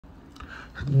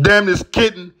Damn, this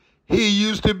kitten, he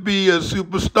used to be a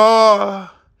superstar.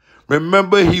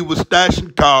 Remember, he was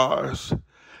stashing cars.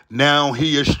 Now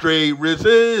he a straight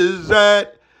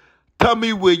Rizat. Tell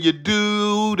me where you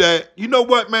do that. You know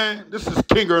what, man? This is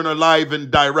King Earner live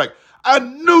and direct. I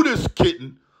knew this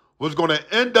kitten was going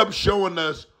to end up showing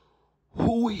us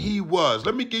who he was.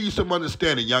 Let me give you some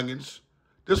understanding, youngins.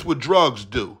 This is what drugs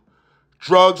do.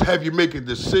 Drugs have you making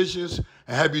decisions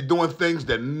and have you doing things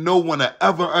that no one will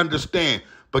ever understand.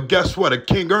 But guess what? At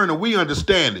King Earner, we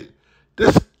understand it.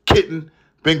 This kitten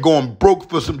been going broke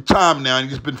for some time now, and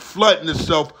he's been flooding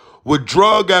himself with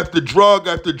drug after drug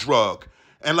after drug.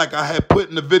 And like I had put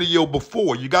in the video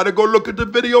before, you got to go look at the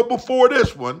video before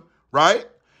this one, right?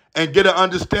 And get an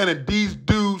understanding. These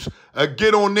dudes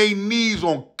get on their knees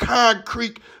on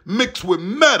concrete mixed with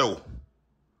metal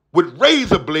with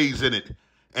razor blades in it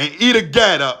and eat a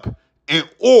gat up in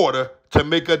order to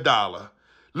make $1.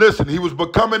 Listen, he was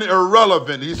becoming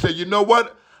irrelevant. He said, you know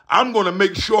what? I'm going to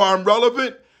make sure I'm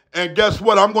relevant. And guess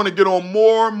what? I'm going to get on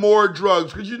more and more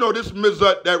drugs. Because you know this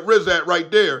Mizat, that Rizat right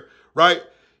there, right?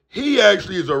 He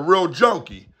actually is a real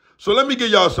junkie. So let me give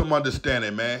y'all some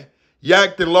understanding, man.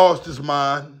 Yak done lost his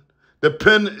mind. The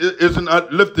pen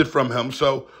isn't lifted from him.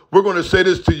 So we're going to say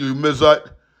this to you,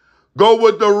 Mizat. Go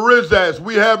with the Rizats.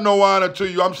 We have no honor to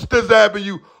you. I'm stizabbing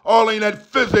you all in that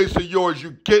physics of yours,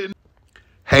 you kidding?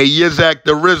 Hey, Yizak,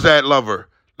 the Rizat lover.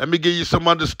 Let me give you some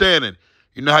understanding.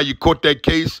 You know how you caught that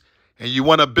case and you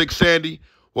won a big Sandy?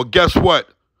 Well, guess what?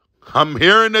 I'm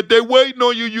hearing that they're waiting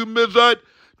on you, you Mizat.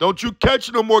 Don't you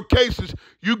catch no more cases.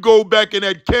 You go back in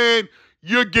that can,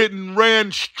 you're getting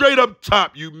ran straight up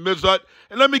top, you Mizat.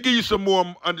 And let me give you some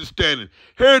more understanding.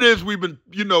 Here it is, we've been,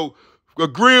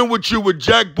 agreeing with you with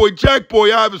Jack Boy. Jack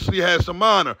Boy obviously has some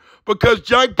honor because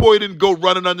Jack Boy didn't go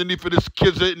running underneath of this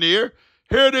kid's in here.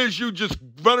 Here it is, you just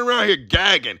running around here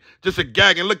gagging. Just a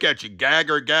gagging. Look at you.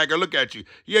 Gagger, look at you.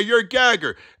 Yeah, you're a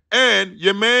gagger. And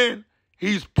your man,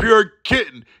 he's pure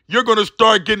kitten. You're going to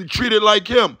start getting treated like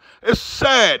him. It's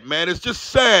sad, man. It's just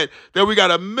sad that we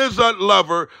got a Mizat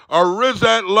lover, a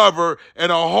Rizat lover, and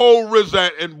a whole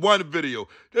Rizat in one video.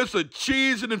 This a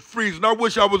cheesing and freezing. I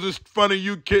wish I was as funny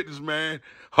you kittens, man.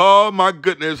 Oh, my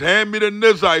goodness. Hand me the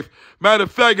Nizife. Matter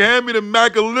of fact, hand me the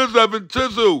Mac of Lizav and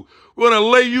Tizu. We're going to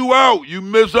lay you out, you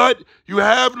Mizat. You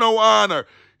have no honor.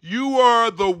 You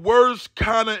are the worst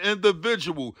kind of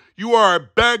individual. You are a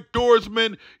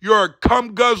backdoorsman. You're a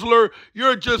cum guzzler.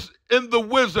 You're just in the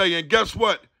wizzy. And guess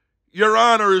what? Your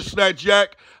honor is snatched,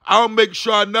 Yak. I'll make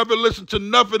sure I never listen to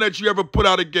nothing that you ever put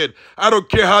out again. I don't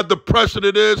care how depressing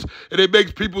it is. And it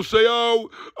makes people say, oh,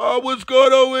 what's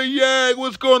going on with Yak?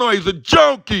 What's going on? He's a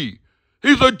junkie.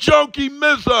 He's a junkie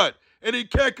Mizat. And he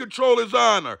can't control his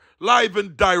honor. Live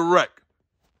and direct.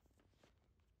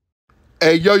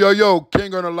 Hey, yo,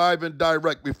 King Earner live and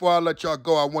direct. Before I let y'all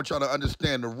go, I want y'all to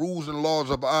understand the rules and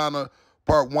laws of honor.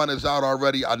 Part 1 is out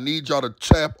already. I need y'all to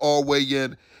tap all the way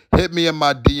in. Hit me in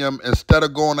my DM. Instead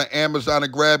of going to Amazon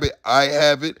and grab it, I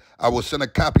have it. I will send a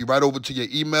copy right over to your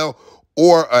email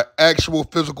or an actual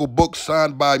physical book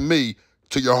signed by me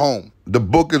to your home. The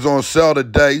book is on sale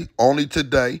today, only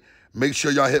today. Make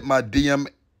sure y'all hit my DM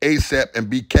ASAP and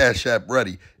be Cash App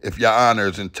ready if your honor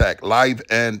is intact. Live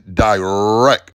and direct.